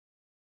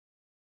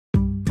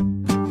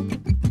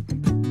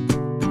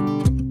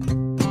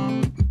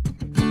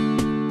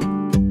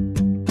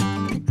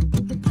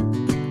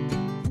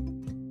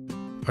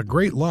A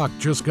great lock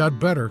just got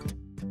better.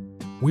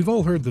 We've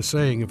all heard the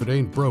saying, if it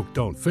ain't broke,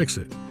 don't fix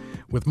it.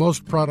 With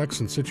most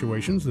products and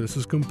situations, this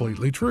is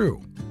completely true.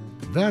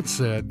 That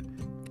said,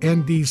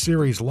 ND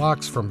Series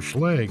locks from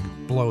Schlage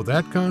blow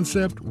that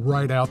concept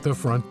right out the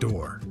front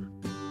door.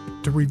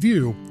 To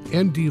review,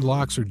 ND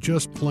locks are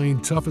just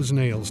plain tough as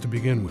nails to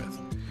begin with.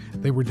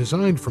 They were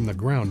designed from the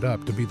ground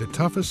up to be the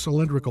toughest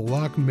cylindrical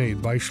lock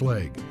made by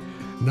Schlage,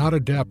 not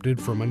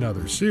adapted from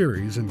another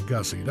series and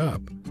gussied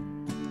up.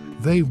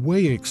 They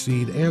way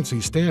exceed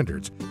ANSI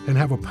standards and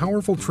have a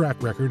powerful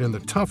track record in the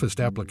toughest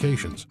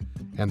applications,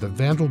 and the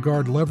Vandal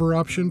Guard lever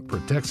option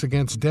protects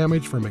against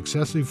damage from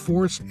excessive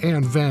force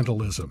and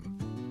vandalism.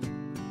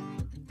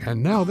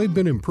 And now they've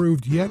been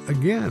improved yet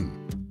again.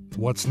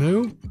 What's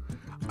new?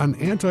 An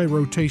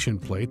anti-rotation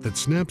plate that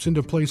snaps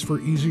into place for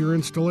easier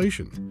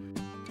installation.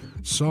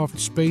 Soft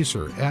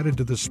spacer added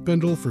to the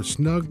spindle for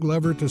snug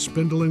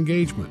lever-to-spindle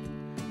engagement.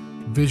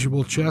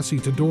 Visual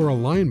chassis-to-door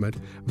alignment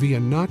via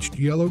notched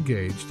yellow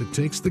gauge that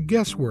takes the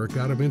guesswork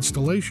out of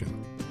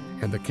installation.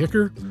 And the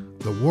kicker?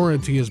 The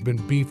warranty has been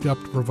beefed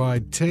up to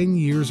provide 10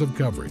 years of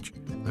coverage.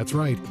 That's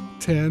right,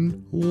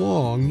 10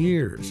 long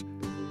years.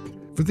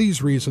 For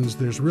these reasons,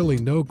 there's really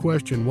no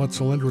question what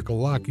cylindrical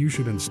lock you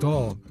should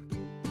install.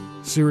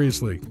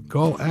 Seriously,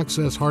 call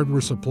Access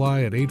Hardware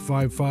Supply at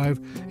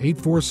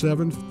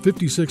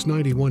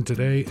 855-847-5691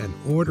 today and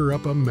order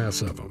up a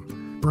mess of them.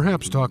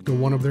 Perhaps talk to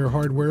one of their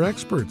hardware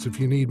experts if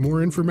you need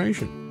more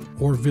information.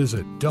 Or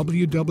visit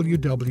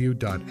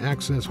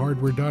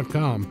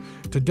www.accesshardware.com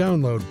to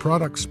download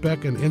product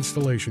spec and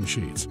installation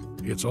sheets.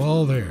 It's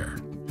all there.